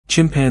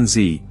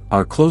Chimpanzee,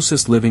 our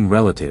closest living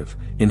relative,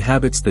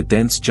 inhabits the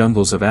dense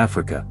jungles of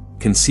Africa,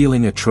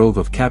 concealing a trove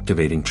of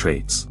captivating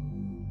traits.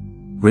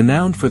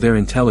 Renowned for their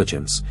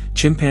intelligence,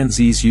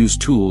 chimpanzees use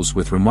tools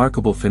with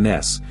remarkable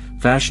finesse,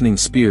 fashioning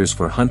spears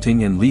for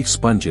hunting and leaf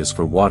sponges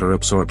for water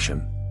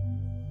absorption.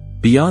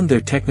 Beyond their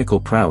technical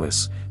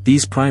prowess,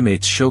 these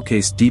primates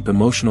showcase deep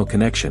emotional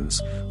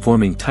connections,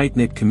 forming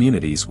tight-knit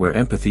communities where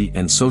empathy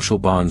and social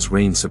bonds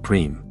reign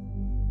supreme.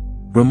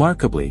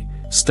 Remarkably,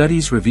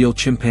 studies reveal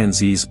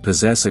chimpanzees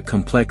possess a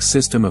complex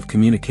system of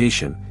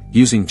communication,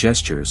 using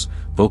gestures,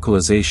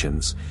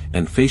 vocalizations,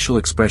 and facial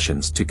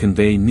expressions to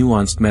convey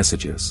nuanced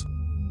messages.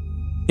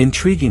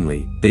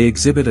 Intriguingly, they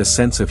exhibit a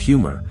sense of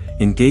humor,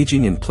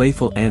 engaging in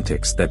playful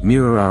antics that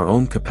mirror our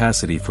own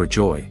capacity for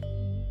joy.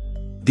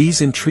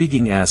 These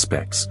intriguing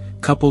aspects,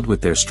 coupled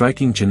with their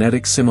striking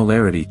genetic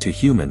similarity to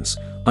humans,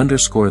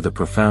 underscore the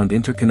profound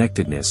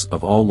interconnectedness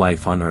of all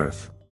life on Earth.